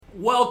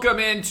Welcome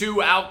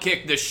into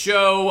Outkick the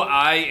Show.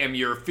 I am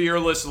your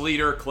fearless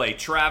leader, Clay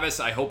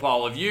Travis. I hope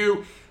all of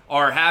you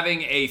are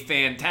having a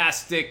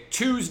fantastic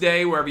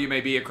Tuesday, wherever you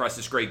may be across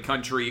this great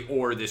country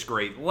or this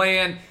great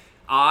land.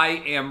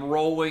 I am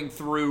rolling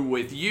through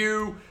with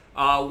you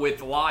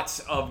with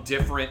lots of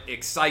different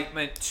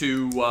excitement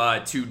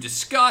to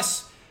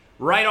discuss.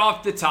 Right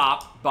off the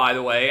top, by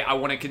the way, I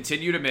want to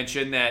continue to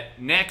mention that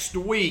next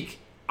week,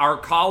 our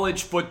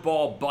college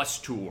football bus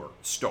tour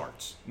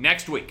starts.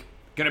 Next week.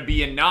 Going to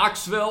be in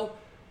Knoxville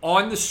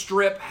on the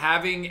Strip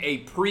having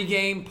a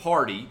pregame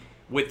party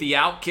with the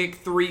Outkick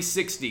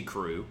 360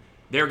 crew.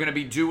 They're going to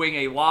be doing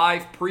a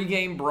live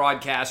pregame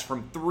broadcast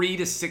from 3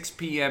 to 6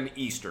 p.m.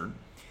 Eastern.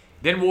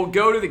 Then we'll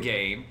go to the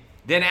game.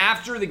 Then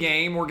after the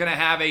game, we're going to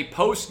have a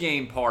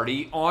post-game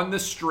party on the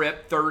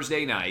Strip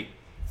Thursday night.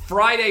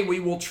 Friday, we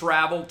will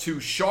travel to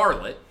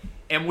Charlotte,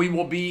 and we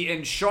will be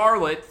in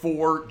Charlotte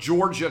for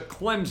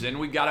Georgia-Clemson.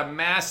 We've got a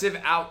massive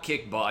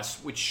Outkick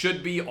bus, which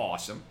should be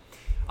awesome.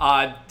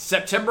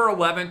 September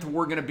 11th,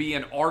 we're going to be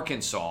in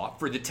Arkansas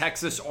for the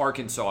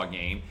Texas-Arkansas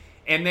game.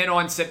 And then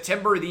on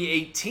September the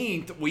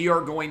 18th, we are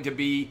going to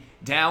be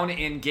down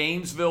in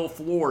Gainesville,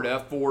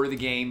 Florida for the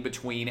game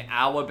between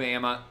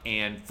Alabama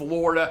and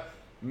Florida.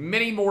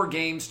 Many more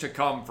games to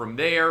come from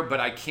there,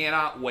 but I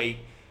cannot wait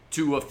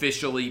to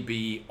officially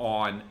be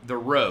on the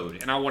road.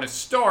 And I want to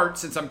start,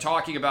 since I'm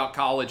talking about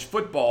college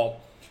football,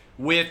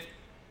 with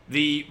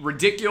the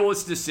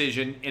ridiculous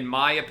decision, in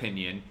my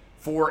opinion,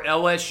 for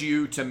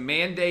LSU to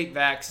mandate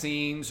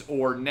vaccines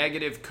or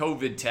negative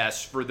COVID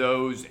tests for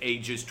those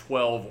ages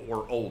 12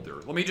 or older.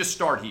 Let me just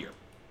start here.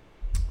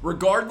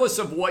 Regardless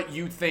of what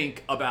you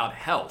think about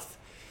health,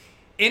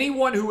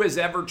 anyone who has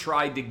ever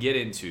tried to get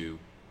into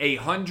a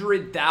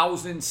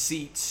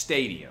 100,000-seat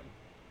stadium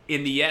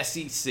in the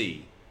SEC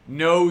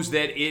knows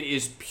that it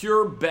is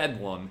pure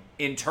bedlam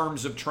in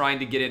terms of trying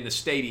to get in the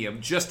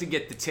stadium just to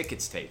get the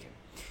tickets taken.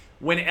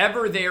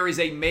 Whenever there is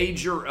a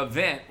major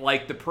event,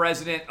 like the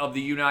President of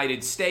the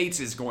United States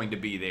is going to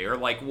be there,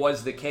 like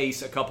was the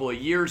case a couple of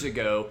years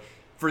ago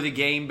for the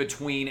game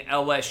between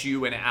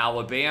LSU and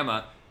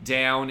Alabama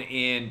down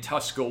in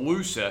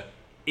Tuscaloosa,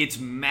 it's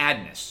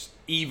madness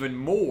even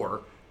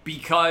more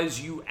because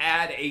you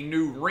add a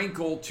new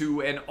wrinkle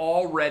to an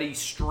already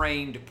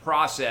strained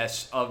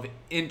process of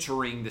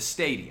entering the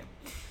stadium.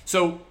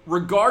 So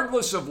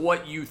regardless of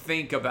what you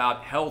think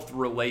about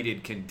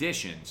health-related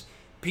conditions,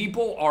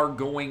 people are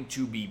going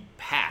to be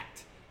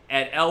packed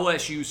at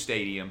LSU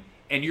Stadium,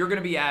 and you're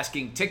going to be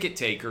asking ticket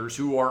takers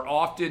who are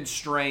often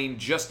strained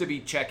just to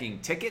be checking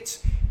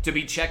tickets, to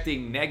be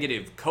checking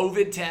negative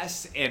COVID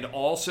tests, and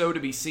also to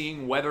be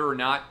seeing whether or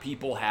not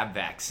people have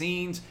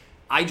vaccines.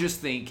 I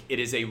just think it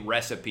is a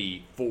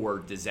recipe for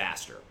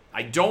disaster.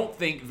 I don't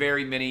think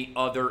very many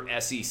other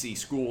SEC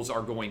schools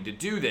are going to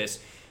do this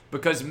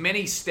because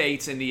many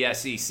states in the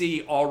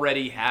SEC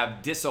already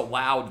have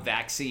disallowed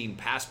vaccine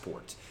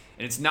passports.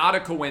 And it's not a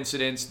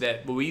coincidence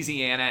that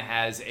Louisiana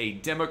has a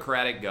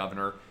Democratic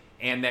governor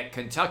and that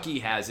Kentucky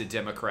has a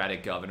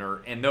Democratic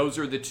governor. And those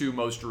are the two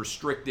most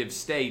restrictive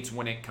states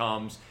when it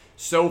comes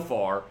so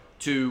far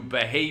to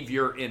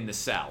behavior in the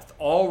South.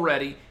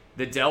 Already,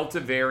 the Delta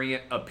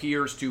variant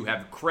appears to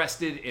have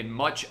crested in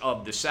much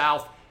of the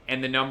South,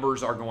 and the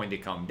numbers are going to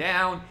come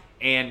down.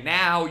 And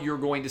now you're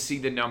going to see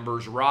the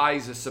numbers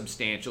rise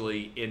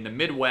substantially in the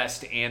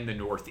Midwest and the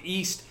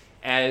Northeast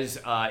as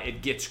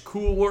it gets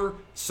cooler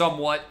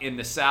somewhat in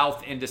the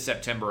South into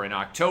September and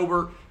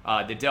October.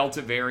 The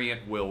Delta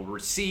variant will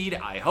recede,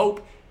 I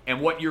hope, and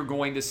what you're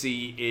going to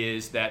see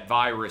is that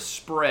virus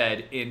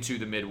spread into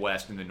the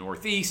Midwest and the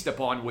Northeast,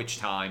 upon which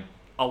time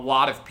a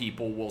lot of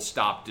people will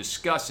stop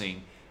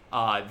discussing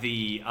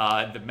the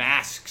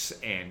masks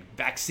and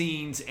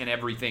vaccines and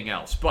everything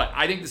else. But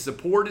I think this is a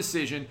poor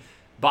decision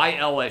by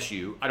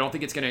LSU. I don't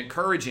think it's going to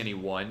encourage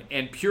anyone,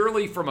 and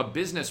purely from a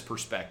business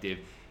perspective,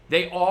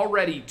 they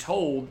already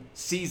told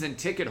season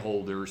ticket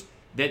holders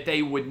that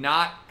they would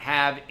not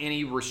have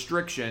any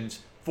restrictions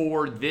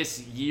for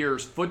this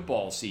year's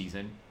football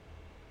season.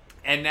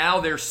 And now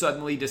they're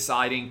suddenly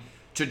deciding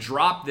to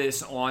drop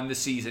this on the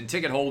season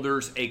ticket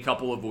holders a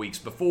couple of weeks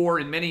before.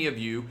 And many of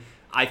you,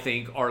 I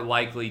think, are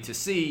likely to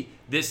see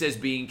this as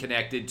being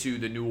connected to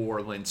the New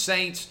Orleans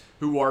Saints,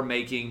 who are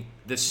making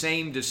the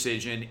same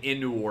decision in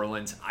New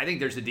Orleans. I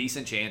think there's a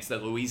decent chance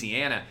that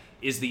Louisiana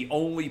is the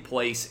only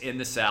place in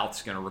the South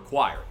that's going to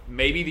require it.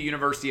 Maybe the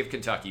University of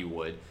Kentucky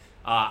would.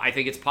 I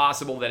think it's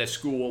possible that a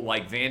school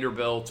like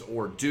Vanderbilt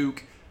or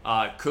Duke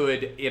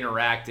could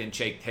interact and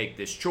take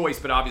this choice,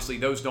 but obviously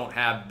those don't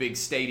have big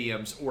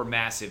stadiums or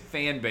massive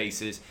fan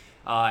bases,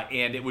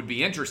 and it would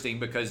be interesting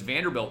because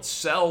Vanderbilt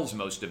sells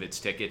most of its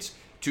tickets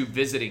to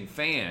visiting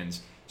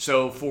fans.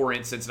 So, for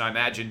instance, and I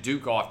imagine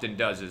Duke often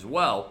does as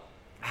well,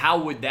 how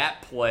would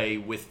that play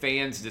with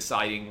fans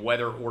deciding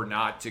whether or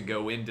not to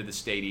go into the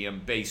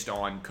stadium based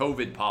on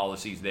COVID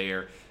policies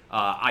there?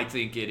 I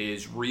think it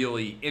is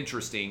really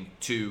interesting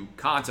to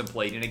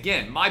contemplate. And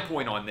again, my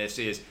point on this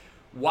is,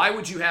 why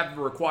would you have to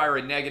require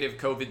a negative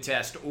COVID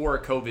test or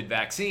a COVID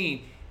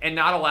vaccine and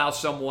not allow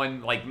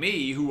someone like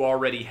me who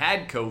already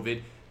had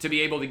COVID to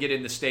be able to get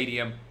in the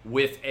stadium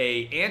with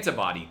a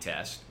antibody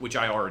test, which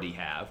I already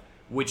have,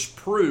 which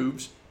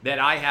proves that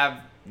I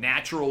have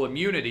natural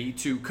immunity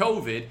to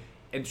COVID,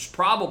 and it's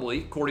probably,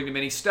 according to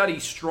many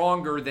studies,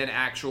 stronger than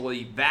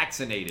actually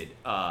vaccinated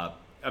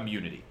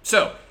immunity.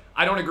 So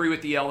I don't agree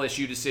with the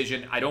LSU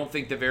decision. I don't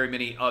think that very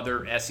many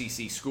other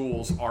SEC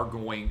schools are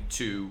going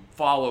to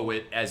follow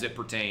it as it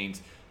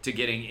pertains to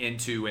getting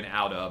into and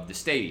out of the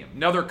stadium.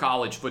 Another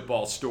college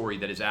football story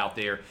that is out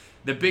there: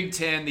 the Big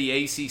Ten, the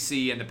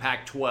ACC, and the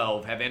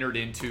Pac-12 have entered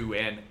into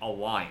an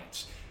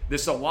alliance.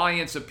 This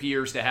alliance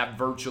appears to have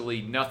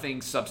virtually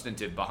nothing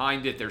substantive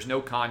behind it. There's no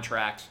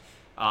contracts.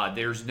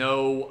 There's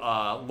no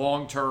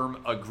long-term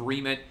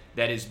agreement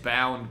that is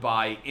bound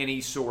by any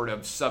sort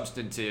of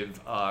substantive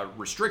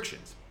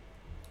restrictions.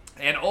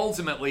 And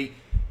ultimately,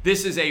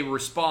 this is a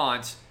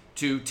response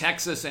to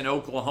Texas and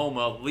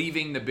Oklahoma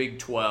leaving the Big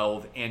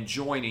 12 and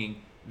joining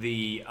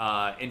the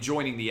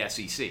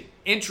SEC.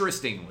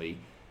 Interestingly,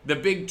 the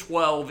Big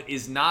 12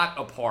 is not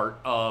a part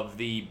of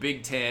the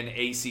Big 10,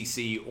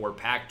 ACC, or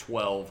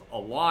Pac-12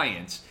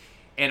 alliance.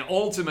 And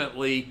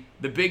ultimately,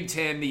 the Big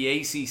 10, the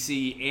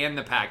ACC, and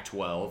the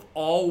Pac-12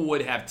 all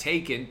would have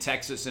taken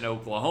Texas and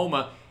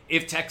Oklahoma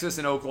if Texas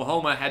and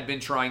Oklahoma had been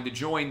trying to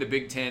join the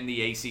Big 10,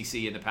 the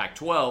ACC, and the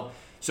Pac-12.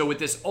 So what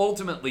this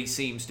ultimately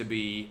seems to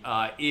be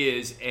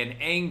is an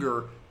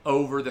anger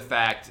over the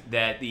fact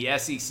that the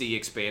SEC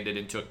expanded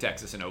and took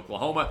Texas and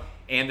Oklahoma,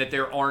 and that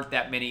there aren't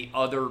that many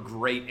other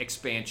great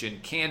expansion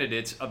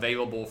candidates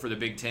available for the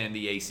Big 10,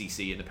 the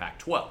ACC, and the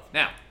Pac-12.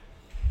 Now,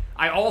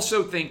 I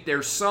also think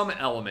there's some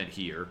element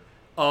here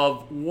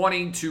of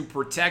wanting to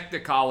protect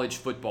the college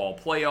football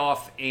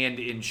playoff and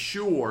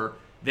ensure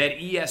that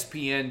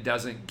ESPN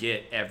doesn't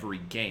get every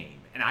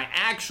game. And I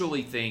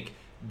actually think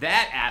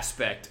that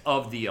aspect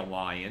of the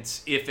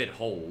alliance, if it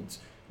holds,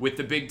 with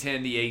the Big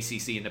Ten, the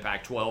ACC, and the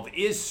Pac-12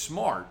 is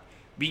smart,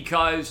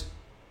 because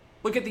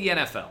look at the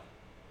NFL.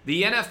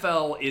 The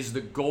NFL is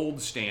the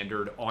gold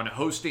standard on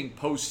hosting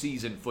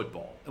postseason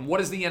football. And what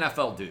does the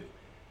NFL do?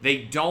 They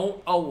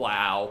don't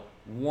allow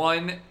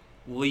one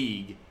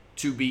league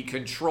to be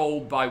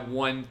controlled by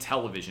one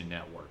television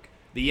network.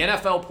 The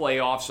NFL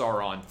playoffs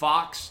are on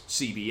Fox,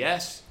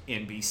 CBS,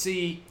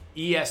 NBC,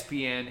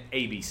 ESPN,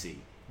 ABC.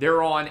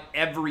 They're on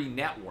every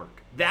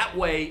network. That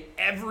way,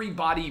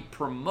 everybody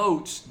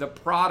promotes the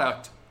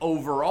product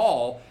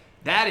overall.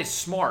 That is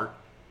smart.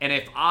 And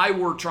if I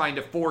were trying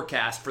to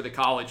forecast for the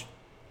college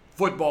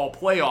football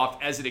playoff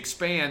as it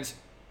expands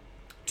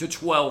to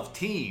 12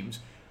 teams,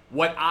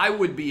 what I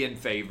would be in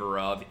favor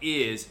of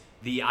is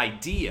the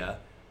idea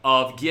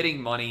of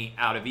getting money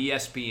out of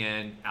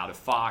ESPN, out of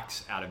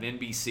Fox, out of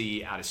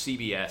NBC, out of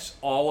CBS,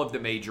 all of the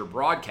major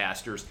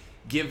broadcasters,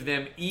 give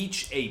them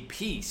each a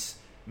piece.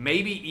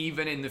 Maybe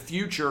even in the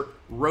future,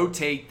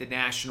 rotate the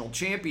national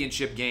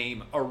championship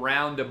game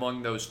around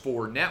among those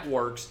four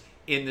networks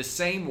in the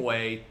same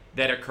way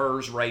that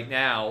occurs right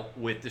now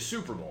with the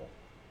Super Bowl.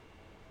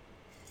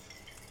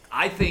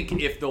 I think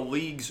if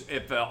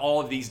all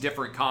of these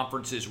different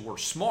conferences were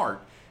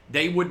smart,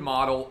 they would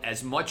model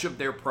as much of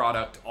their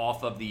product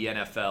off of the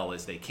NFL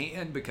as they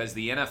can, because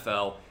the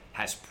NFL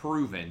has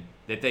proven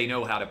that they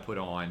know how to put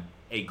on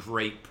a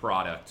great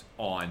product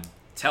on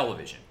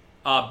television.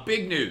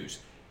 Big news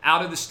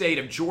out of the state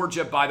of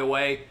Georgia, by the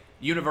way.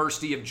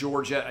 University of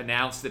Georgia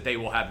announced that they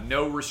will have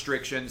no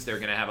restrictions. They're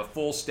going to have a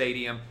full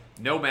stadium,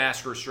 no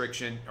mask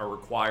restriction or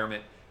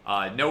requirement,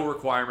 no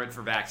requirement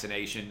for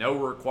vaccination, no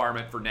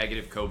requirement for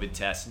negative COVID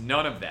tests,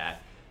 none of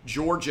that.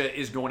 Georgia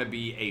is going to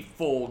be a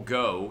full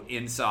go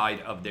inside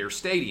of their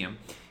stadium.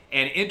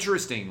 And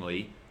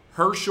interestingly,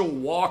 Herschel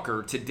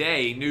Walker,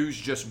 today, news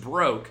just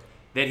broke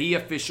that he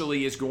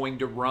officially is going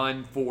to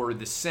run for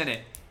the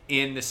Senate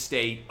in the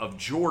state of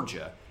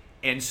Georgia.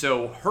 And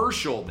so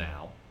Herschel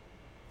now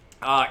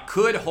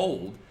could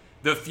hold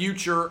the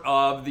future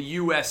of the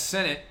U.S.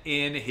 Senate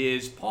in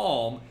his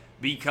palm,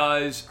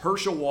 because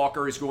Herschel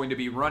Walker is going to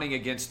be running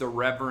against the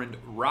Reverend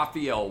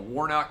Raphael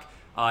Warnock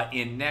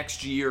in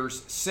next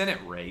year's Senate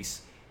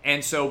race.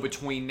 And so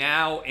between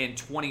now and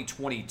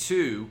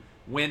 2022,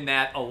 when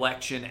that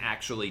election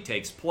actually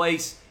takes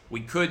place, we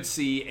could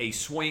see a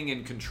swing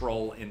in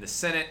control in the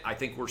Senate. I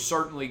think we're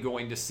certainly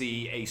going to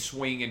see a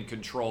swing in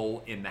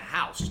control in the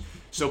House.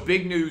 So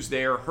big news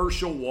there.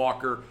 Herschel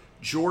Walker,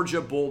 Georgia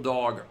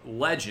Bulldog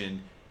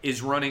legend,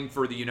 is running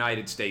for the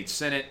United States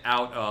Senate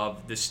out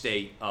of the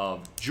state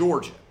of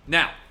Georgia.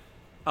 Now,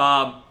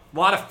 a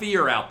lot of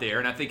fear out there,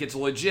 and I think it's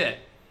legit,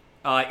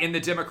 in the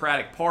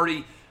Democratic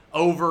Party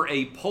over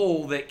a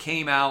poll that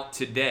came out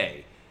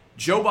today.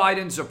 Joe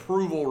Biden's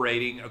approval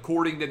rating,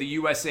 according to the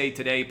USA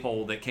Today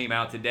poll that came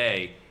out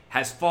today,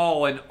 has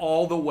fallen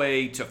all the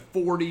way to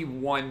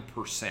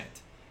 41%.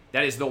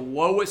 That is the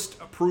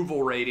lowest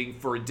approval rating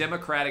for a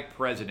Democratic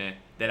president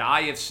that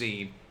I have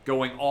seen,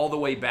 going all the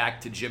way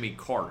back to Jimmy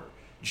Carter.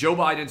 Joe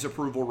Biden's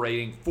approval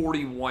rating,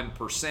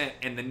 41%,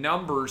 and the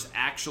numbers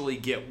actually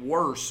get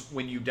worse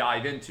when you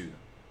dive into them.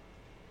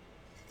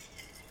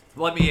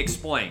 Let me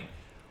explain.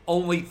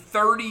 Only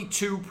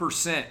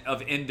 32%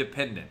 of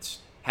independents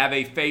have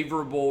a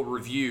favorable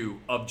review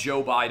of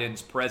Joe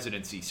Biden's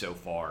presidency so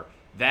far.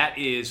 That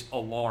is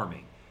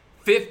alarming.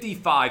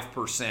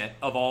 55%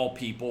 of all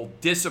people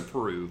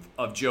disapprove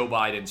of Joe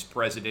Biden's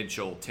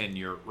presidential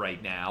tenure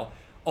right now.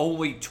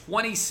 Only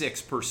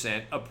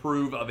 26%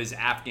 approve of his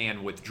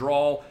Afghan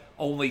withdrawal.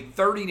 Only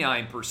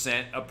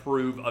 39%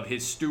 approve of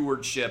his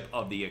stewardship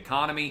of the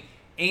economy.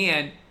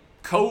 And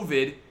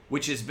COVID,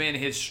 which has been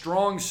his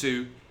strong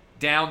suit,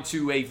 down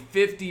to a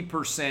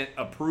 50%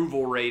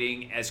 approval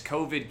rating as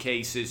COVID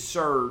cases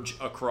surge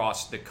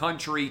across the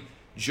country.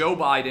 Joe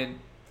Biden,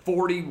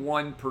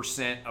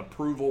 41%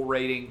 approval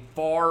rating,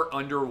 far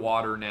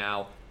underwater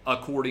now,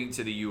 according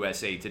to the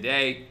USA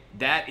Today.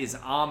 That is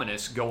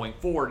ominous going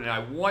forward, and I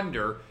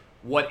wonder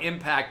what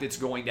impact it's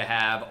going to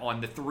have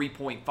on the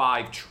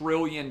 $3.5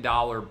 trillion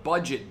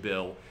budget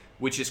bill,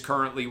 which is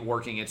currently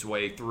working its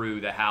way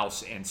through the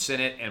House and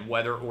Senate, and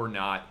whether or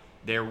not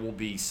there will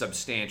be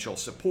substantial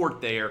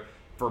support there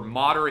for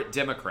moderate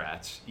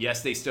Democrats.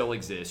 Yes, they still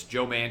exist.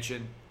 Joe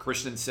Manchin,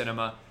 Kristen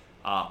Sinema,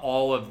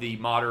 all of the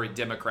moderate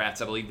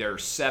Democrats. I believe there are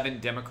 7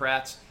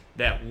 Democrats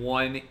that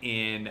won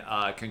in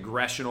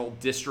congressional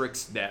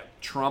districts that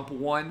Trump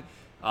won.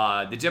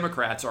 The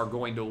Democrats are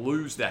going to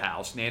lose the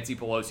House. Nancy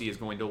Pelosi is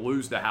going to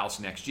lose the House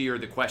next year.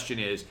 The question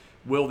is,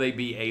 will they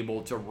be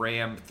able to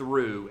ram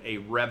through a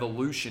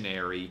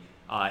revolutionary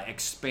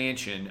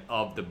expansion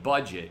of the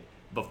budget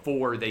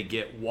before they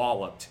get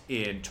walloped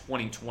in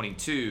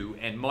 2022?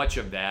 And much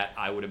of that,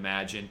 I would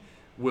imagine,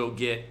 will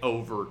get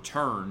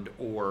overturned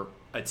or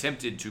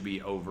attempted to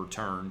be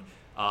overturned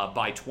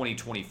by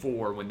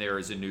 2024 when there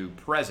is a new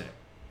president.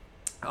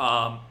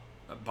 By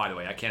the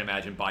way, I can't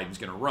imagine Biden's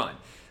going to run.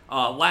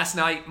 Last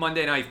night,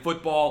 Monday Night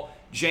Football,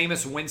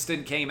 Jameis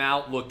Winston came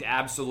out, looked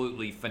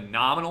absolutely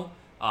phenomenal.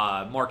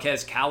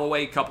 Marquez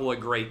Callaway, couple of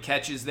great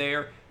catches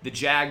there. The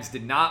Jags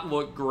did not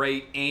look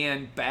great,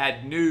 and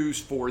bad news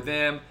for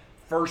them.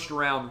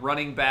 First-round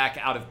running back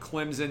out of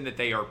Clemson that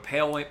they are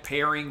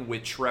pairing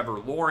with Trevor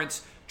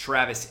Lawrence,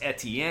 Travis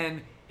Ettiene,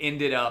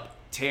 ended up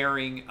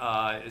tearing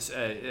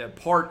a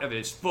part of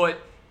his foot,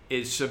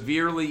 is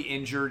severely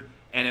injured,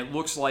 and it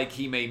looks like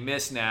he may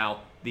miss now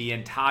the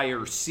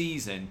entire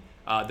season.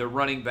 The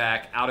running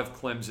back out of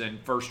Clemson,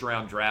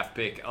 first-round draft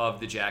pick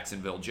of the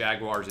Jacksonville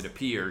Jaguars, it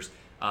appears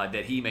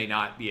that he may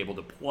not be able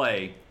to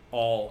play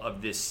all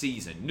of this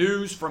season.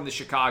 News from the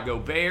Chicago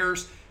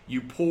Bears.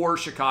 You poor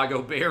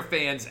Chicago Bear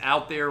fans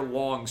out there,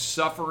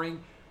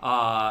 long-suffering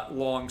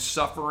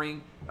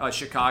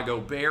Chicago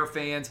Bear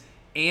fans.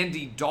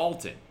 Andy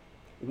Dalton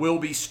will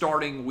be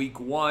starting week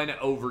 1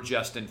 over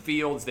Justin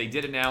Fields. They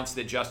did announce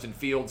that Justin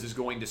Fields is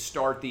going to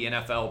start the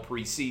NFL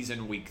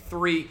preseason week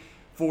 3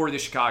 for the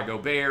Chicago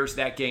Bears.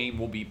 That game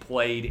will be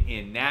played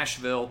in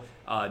Nashville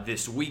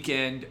this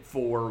weekend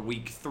for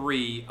week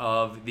 3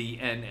 of the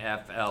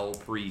NFL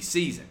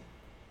preseason.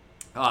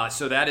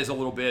 So that is a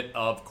little bit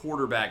of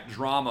quarterback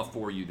drama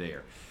for you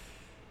there.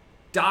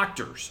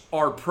 Doctors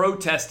are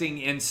protesting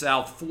in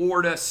South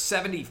Florida.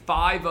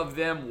 75 of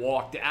them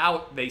walked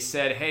out. They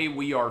said, hey,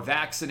 we are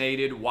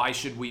vaccinated. Why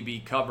should we be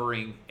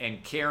covering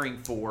and caring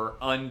for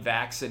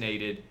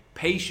unvaccinated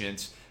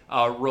patients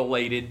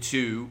related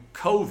to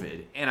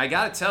COVID? And I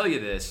got to tell you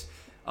this,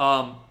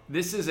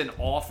 this is an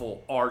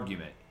awful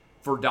argument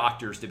for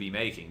doctors to be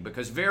making,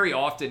 because very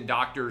often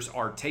doctors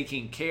are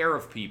taking care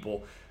of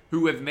people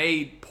who have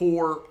made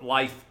poor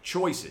life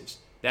choices.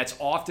 That's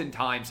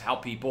oftentimes how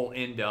people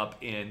end up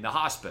in the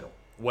hospital,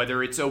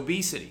 whether it's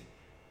obesity.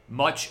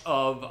 Much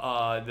of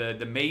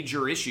the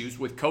major issues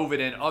with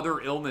COVID and other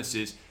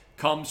illnesses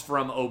comes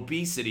from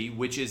obesity,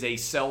 which is a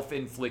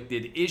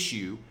self-inflicted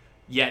issue,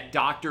 yet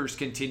doctors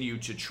continue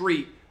to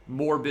treat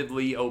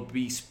morbidly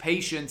obese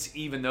patients,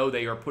 even though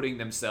they are putting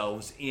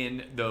themselves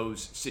in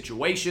those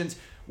situations,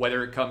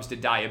 whether it comes to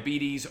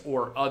diabetes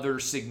or other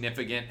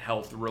significant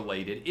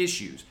health-related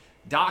issues.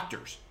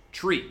 Doctors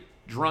treat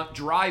drunk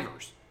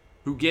drivers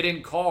who get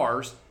in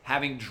cars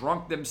having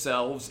drunk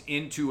themselves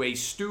into a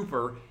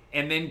stupor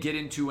and then get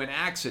into an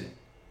accident.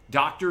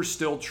 Doctors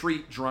still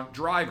treat drunk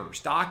drivers.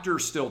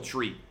 Doctors still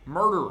treat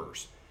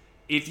murderers.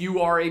 If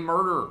you are a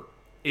murderer,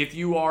 if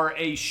you are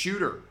a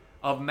shooter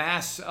of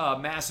mass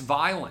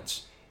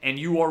violence and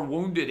you are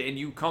wounded and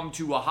you come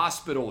to a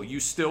hospital, you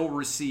still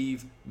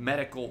receive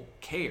medical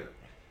care.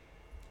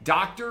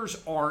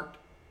 Doctors aren't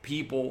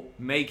people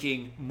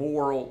making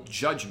moral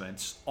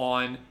judgments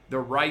on the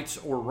rights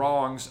or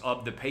wrongs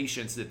of the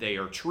patients that they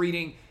are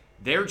treating.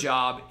 Their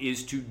job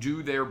is to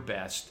do their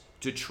best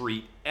to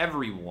treat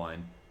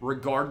everyone,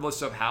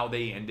 regardless of how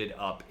they ended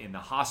up in the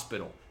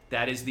hospital.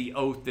 That is the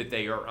oath that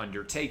they are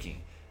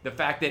undertaking. The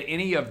fact that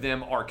any of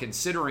them are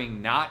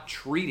considering not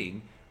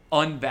treating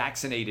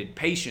unvaccinated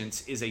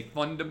patients is a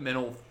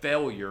fundamental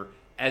failure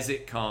as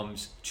it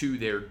comes to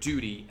their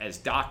duty as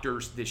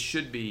doctors. This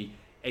should be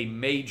a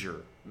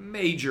major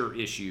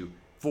issue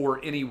for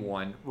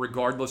anyone,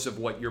 regardless of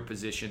what your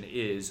position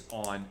is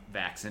on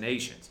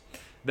vaccinations.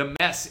 The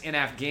mess in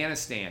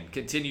Afghanistan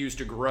continues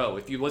to grow.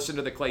 If you listen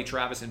to the Clay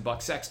Travis and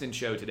Buck Sexton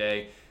show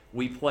today,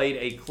 we played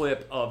a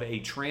clip of a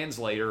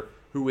translator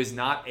who is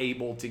not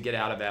able to get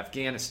out of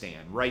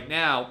Afghanistan. Right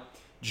now,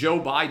 Joe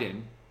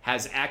Biden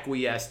has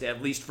acquiesced,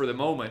 at least for the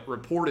moment,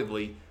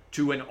 reportedly,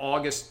 to an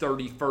August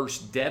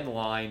 31st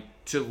deadline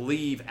to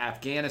leave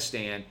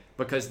Afghanistan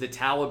because the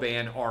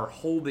Taliban are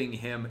holding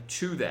him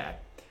to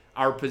that.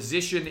 Our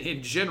position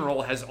in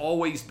general has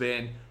always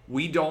been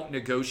we don't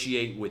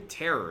negotiate with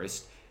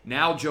terrorists.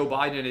 Now Joe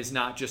Biden is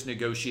not just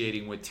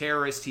negotiating with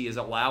terrorists, he is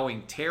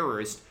allowing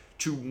terrorists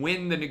to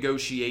win the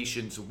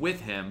negotiations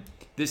with him.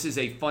 This is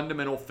a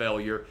fundamental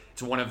failure.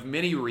 It's one of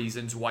many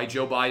reasons why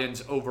Joe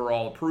Biden's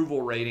overall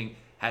approval rating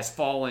has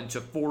fallen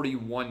to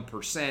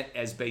 41%,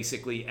 as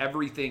basically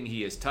everything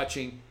he is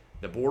touching,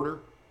 the border,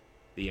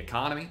 the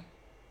economy,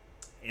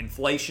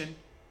 inflation,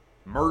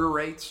 murder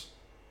rates,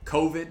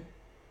 COVID,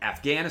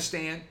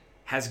 Afghanistan,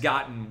 has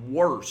gotten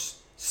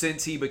worse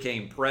since he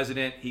became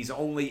president. He's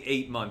only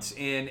 8 months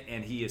in,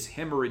 and he is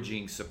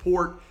hemorrhaging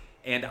support,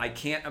 and I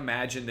can't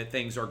imagine that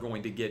things are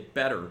going to get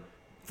better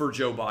for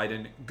Joe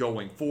Biden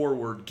going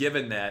forward,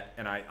 given that,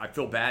 and I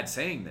feel bad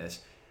saying this,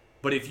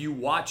 but if you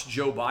watch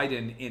Joe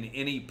Biden in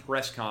any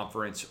press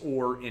conference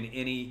or in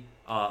any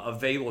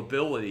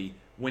availability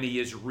when he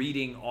is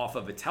reading off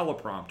of a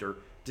teleprompter,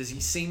 does he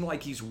seem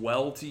like he's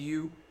well to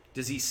you?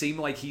 Does he seem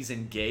like he's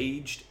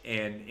engaged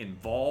and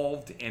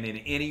involved and in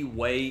any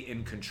way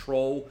in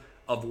control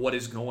of what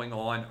is going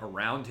on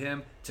around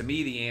him? To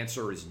me, the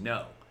answer is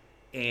no.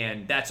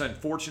 And that's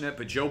unfortunate,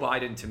 but Joe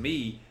Biden, to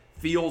me,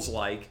 feels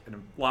like, and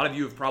a lot of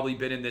you have probably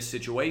been in this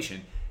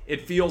situation,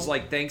 it feels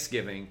like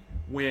Thanksgiving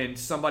when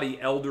somebody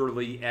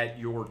elderly at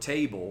your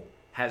table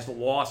has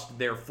lost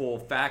their full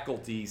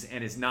faculties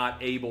and is not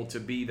able to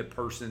be the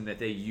person that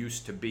they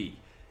used to be.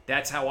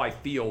 That's how I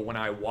feel when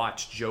I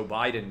watch Joe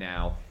Biden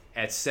now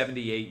at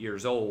 78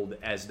 years old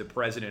as the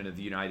president of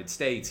the United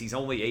States. He's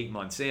only 8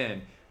 months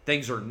in.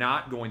 Things are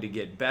not going to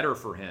get better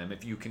for him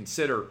if you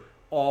consider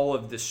all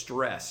of the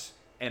stress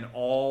and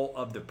all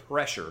of the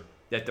pressure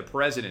that the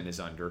president is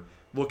under.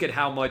 Look at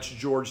how much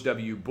George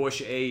W.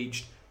 Bush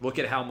aged. Look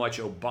at how much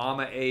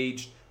Obama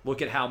aged.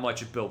 Look at how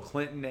much Bill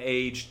Clinton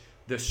aged.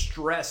 The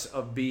stress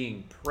of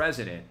being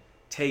president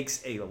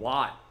takes a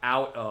lot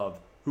out of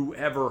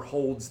whoever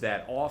holds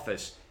that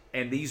office,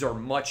 and these are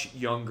much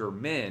younger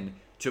men.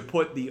 To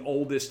put the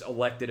oldest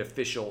elected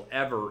official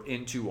ever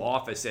into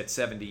office at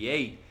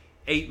 78,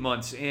 8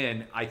 months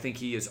in, I think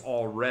he is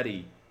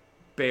already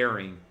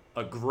bearing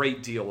a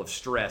great deal of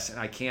stress, and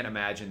I can't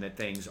imagine that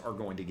things are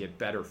going to get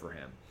better for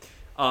him.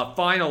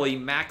 Finally,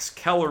 Max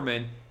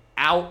Kellerman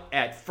out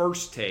at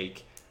First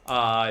Take.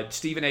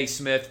 Stephen A.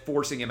 Smith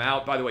forcing him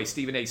out. By the way,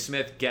 Stephen A.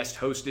 Smith guest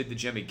hosted the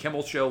Jimmy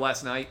Kimmel Show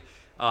last night.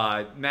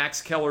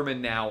 Max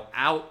Kellerman now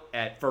out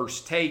at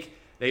First Take.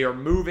 They are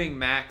moving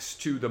Max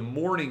to the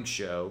morning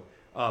show,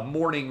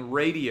 morning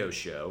radio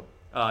show.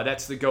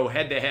 That's the go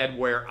head-to-head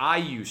where I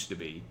used to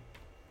be.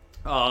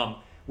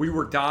 We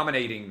were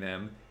dominating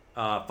them.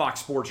 Fox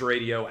Sports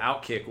Radio,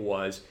 Outkick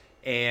was,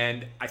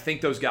 and I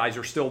think those guys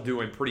are still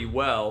doing pretty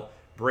well.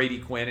 Brady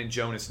Quinn and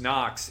Jonas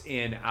Knox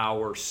in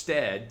our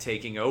stead,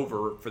 taking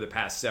over for the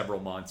past several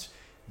months.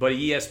 But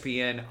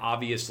ESPN,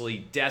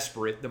 obviously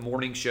desperate. The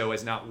morning show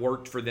has not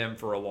worked for them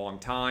for a long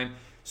time,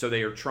 so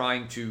they are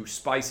trying to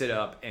spice it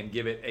up and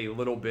give it a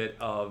little bit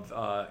of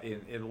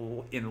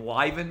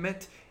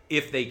enlivenment,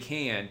 if they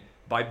can,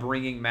 by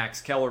bringing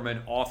Max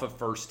Kellerman off of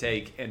First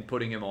Take and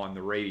putting him on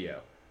the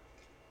radio.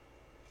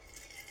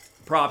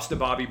 Props to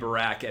Bobby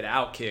Barack at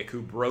Outkick,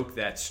 who broke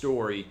that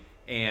story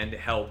and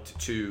helped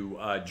to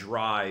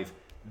drive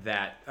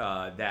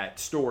that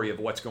story of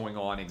what's going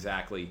on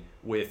exactly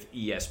with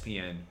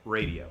ESPN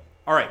Radio.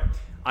 All right.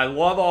 I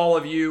love all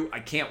of you. I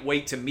can't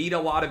wait to meet a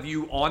lot of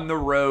you on the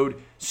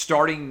road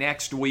starting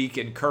next week.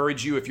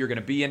 Encourage you, if you're going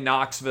to be in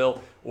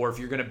Knoxville, or if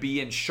you're going to be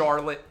in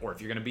Charlotte, or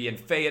if you're going to be in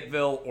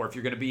Fayetteville, or if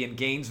you're going to be in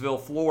Gainesville,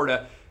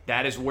 Florida,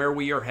 that is where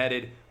we are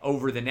headed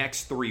over the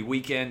next 3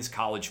 weekends.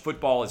 College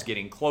football is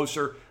getting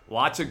closer.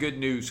 Lots of good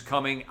news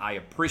coming. I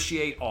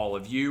appreciate all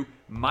of you.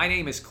 My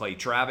name is Clay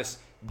Travis.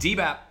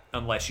 DBAP,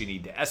 unless you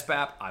need to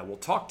SBAP. I will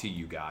talk to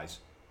you guys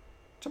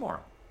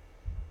tomorrow.